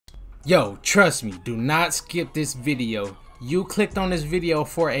Yo, trust me, do not skip this video. You clicked on this video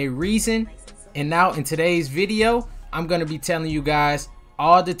for a reason, and now in today's video, I'm going to be telling you guys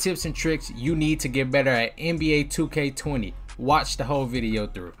all the tips and tricks you need to get better at NBA 2K20. Watch the whole video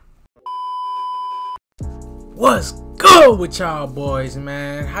through. What's good with y'all boys,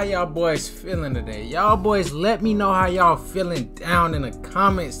 man? How y'all boys feeling today? Y'all boys, let me know how y'all feeling down in the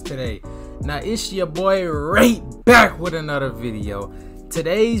comments today. Now, it's your boy Rate back with another video.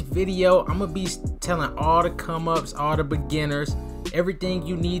 Today's video, I'm gonna be telling all the come-ups, all the beginners, everything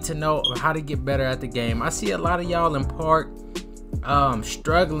you need to know on how to get better at the game. I see a lot of y'all in Park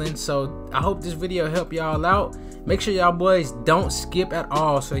struggling, so I hope this video help y'all out. Make sure y'all boys don't skip at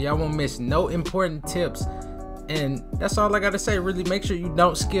all so y'all won't miss no important tips. And that's all I gotta say. Really make sure you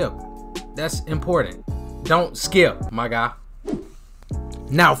don't skip. That's important. Don't skip, my guy.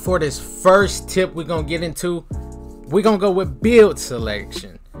 Now for this first tip we're gonna get into, we're gonna go with build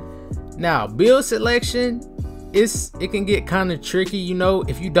selection. Now build selection, it can get kind of tricky, you know.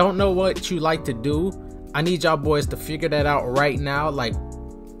 If you don't know what you like to do, I need y'all boys to figure that out right now. Like,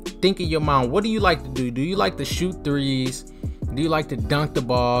 think in your mind, what do you like to do? Do you like to shoot threes? Do you like to dunk the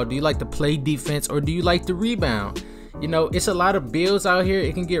ball? Do you like to play defense, or do you like to rebound? You know, it's a lot of builds out here.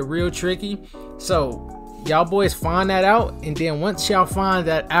 It can get real tricky. So y'all boys find that out, and then once y'all find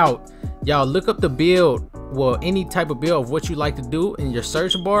that out, y'all look up the build, well, any type of build of what you like to do in your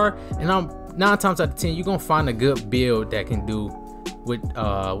search bar, and 9 times out of 10 you're gonna find a good build that can do with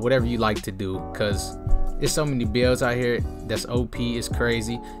whatever you like to do, because there's so many builds out here that's OP. It's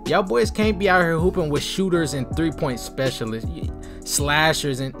crazy. Y'all boys can't be out here hooping with shooters and 3-point specialists,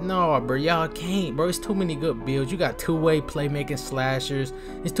 slashers, and no, bro, y'all can't, bro. It's too many good builds. You got two-way playmaking slashers.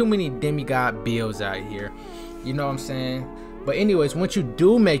 There's too many demigod builds out here, you know what I'm saying? But anyways, once you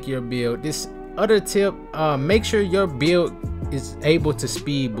do make your build, this other tip, make sure your build is able to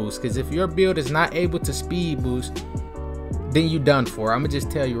speed boost, because if your build is not able to speed boost, then you done for. I'm gonna just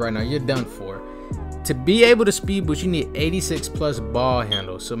tell you right now, you're done for. To be able to speed boost, you need 86 plus ball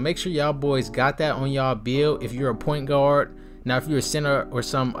handle. So make sure y'all boys got that on y'all build. If you're a point guard, now if you're a center or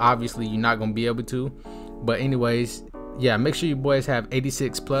some, obviously you're not gonna be able to, but anyways, yeah, make sure you boys have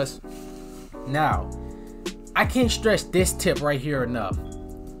 86 plus. Now, I can't stress this tip right here enough.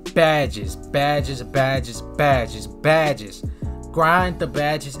 Badges, badges, badges, badges, badges. Grind the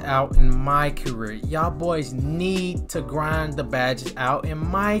badges out in MYCAREER. Y'all boys need to grind the badges out in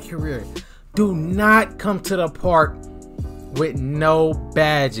MYCAREER. Do not come to the park with no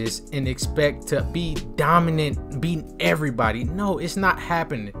badges and expect to be dominant, beating everybody. No, it's not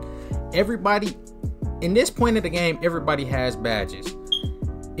happening. Everybody, in this point of the game, everybody has badges.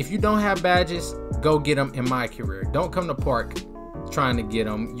 If you don't have badges, go get them in MYCAREER. Don't come to park trying to get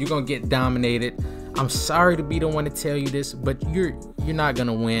them. You're gonna get dominated. I'm sorry to be the one to tell you this, but you're not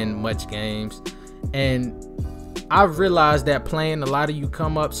gonna win much games. And I've realized that playing a lot of you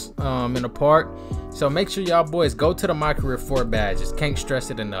come ups in the park. So make sure y'all boys go to the MYCAREER for badges. Can't stress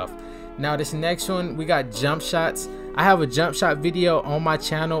it enough. Now this next one, we got jump shots. I have a jump shot video on my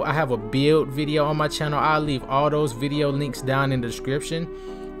channel. I have a build video on my channel. I'll leave all those video links down in the description.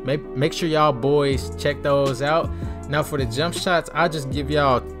 Make sure y'all boys check those out. Now for the jump shots, I'll just give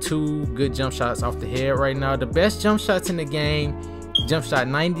y'all 2 good jump shots off the head right now. The best jump shots in the game, jump shot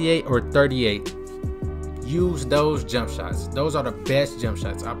 98 or 38. Use those jump shots. Those are the best jump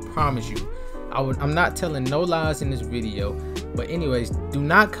shots, I promise you. I'm not telling no lies in this video. But anyways, do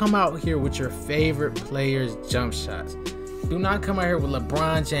not come out here with your favorite players' jump shots. Do not come out here with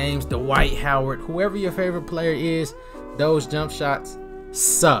LeBron James, Dwight Howard, whoever your favorite player is. Those jump shots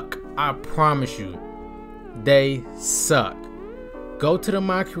suck. I promise you, they suck. Go to the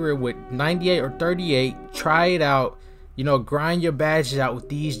MYCAREER with 98 or 38. Try it out. You know, grind your badges out with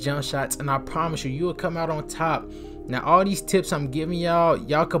these jump shots, and I promise you, you will come out on top. Now, all these tips I'm giving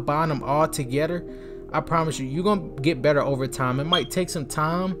y'all combine them all together. I promise you, you're gonna get better over time. It might take some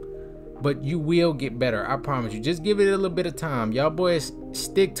time, but you will get better. I promise you. Just give it a little bit of time. Y'all boys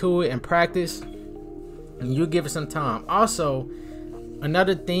stick to it and practice, and you'll give it some time. Also,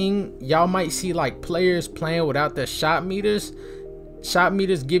 another thing, y'all might see like players playing without their shot meters. Shot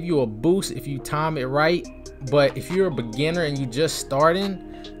meters give you a boost if you time it right. But if you're a beginner and you just starting,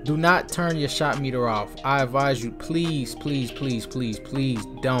 do not turn your shot meter off. I advise you, please, please, please, please, please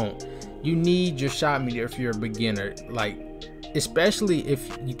don't. You need your shot meter if you're a beginner. Like, especially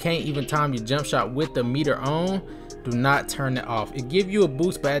if you can't even time your jump shot with the meter on, do not turn it off. It gives you a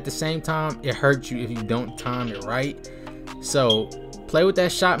boost, but at the same time, it hurts you if you don't time it right. So play with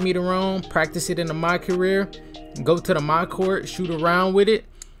that shot meter on, practice it in the MYCAREER, go to the MyCourt, shoot around with it,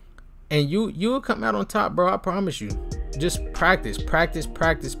 and you'll come out on top, bro. I promise you. just practice.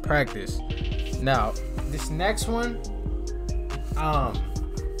 Now this next one,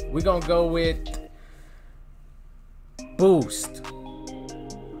 we're gonna go with boost.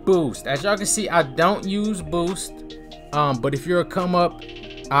 As y'all can see, I don't use boost, but if you're a come up,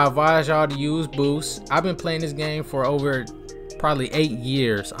 I advise y'all to use boost. I've been playing this game for over probably 8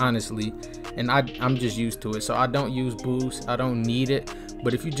 years, honestly, and I'm just used to it, so I don't use boost. I don't need it.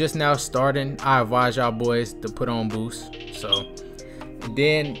 But if you're just now starting, I advise y'all boys to put on boost. So, and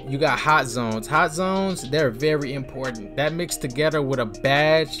then you got hot zones. Hot zones, they're very important. That mixed together with a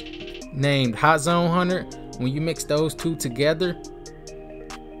badge named Hot Zone Hunter, when you mix those two together,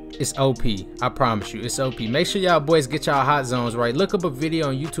 it's OP. I promise you, it's OP. Make sure y'all boys get y'all hot zones right. Look up a video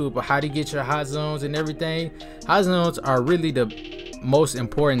on YouTube of how to get your hot zones and everything. Hot zones are really the most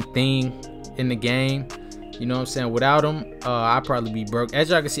important thing in the game. You know what I'm saying? Without them, I'd probably be broke. As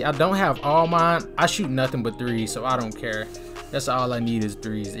y'all can see, I don't have all mine. I shoot nothing but threes, so I don't care. That's all I need is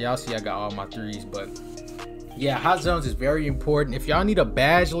threes. Y'all see I got all my threes, but yeah, hot zones is very important. If y'all need a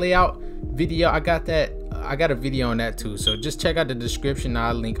badge layout video, I got that. I got a video on that too, so just check out the description.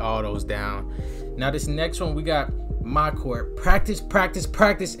 I'll link all those down. Now this next one, we got MYCAREER. Practice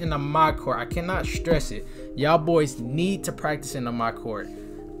in the MYCAREER. I cannot stress it. Y'all boys need to practice in the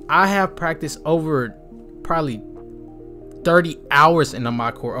MYCAREER. I have practiced over probably 30 hours in the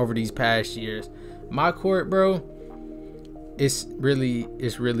MYCAREER over these past years. MYCAREER, bro, it's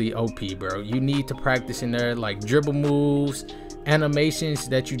really OP, bro. You need to practice in there, like dribble moves, animations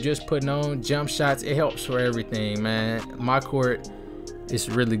that you just putting on, jump shots. It helps for everything, man. MYCAREER is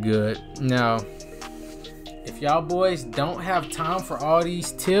really good. Now, if y'all boys don't have time for all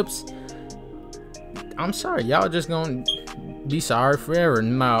these tips, I'm sorry, y'all just gonna be sorry forever.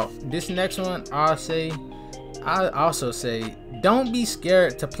 Now this next one, I also say don't be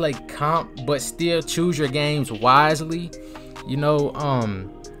scared to play comp, but still choose your games wisely. You know,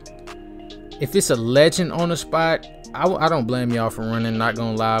 if it's a legend on the spot, I don't blame y'all for running, not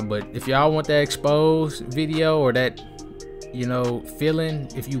gonna lie. But if y'all want that exposed video or that, you know, feeling,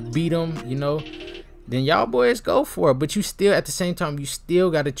 if you beat them, you know, then y'all boys go for it. But you still, at the same time, you still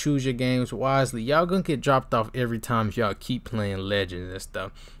got to choose your games wisely. Y'all gonna get dropped off every time if y'all keep playing legends and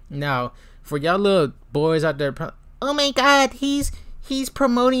stuff. Now, for y'all little boys out there, oh my god, he's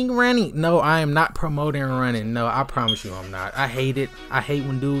promoting running. No, I am not promoting running. No, I promise you I'm not. I hate it. I hate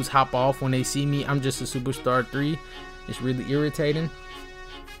when dudes hop off when they see me. I'm just a superstar 3. It's really irritating.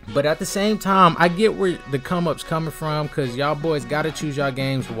 But at the same time, I get where the come up's coming from, because y'all boys got to choose y'all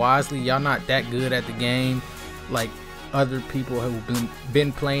games wisely. Y'all not that good at the game like other people who've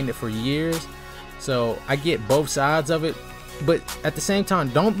been playing it for years. So I get both sides of it. But at the same time,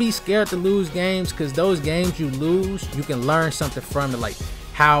 don't be scared to lose games, because those games you lose, you can learn something from it. Like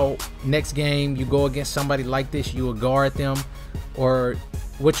how next game you go against somebody like this, you will guard them, or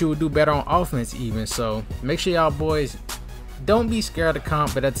what you would do better on offense even. So make sure y'all boys don't be scared to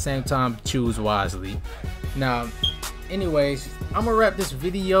comp, but at the same time choose wisely. Now anyways, I'm gonna wrap this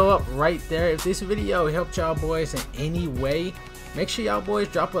video up right there. If this video helped y'all boys in any way, make sure y'all boys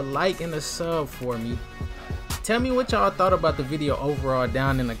drop a like and a sub for me. Tell me what y'all thought about the video overall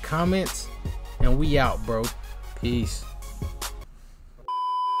down in the comments, and we out, bro. Peace.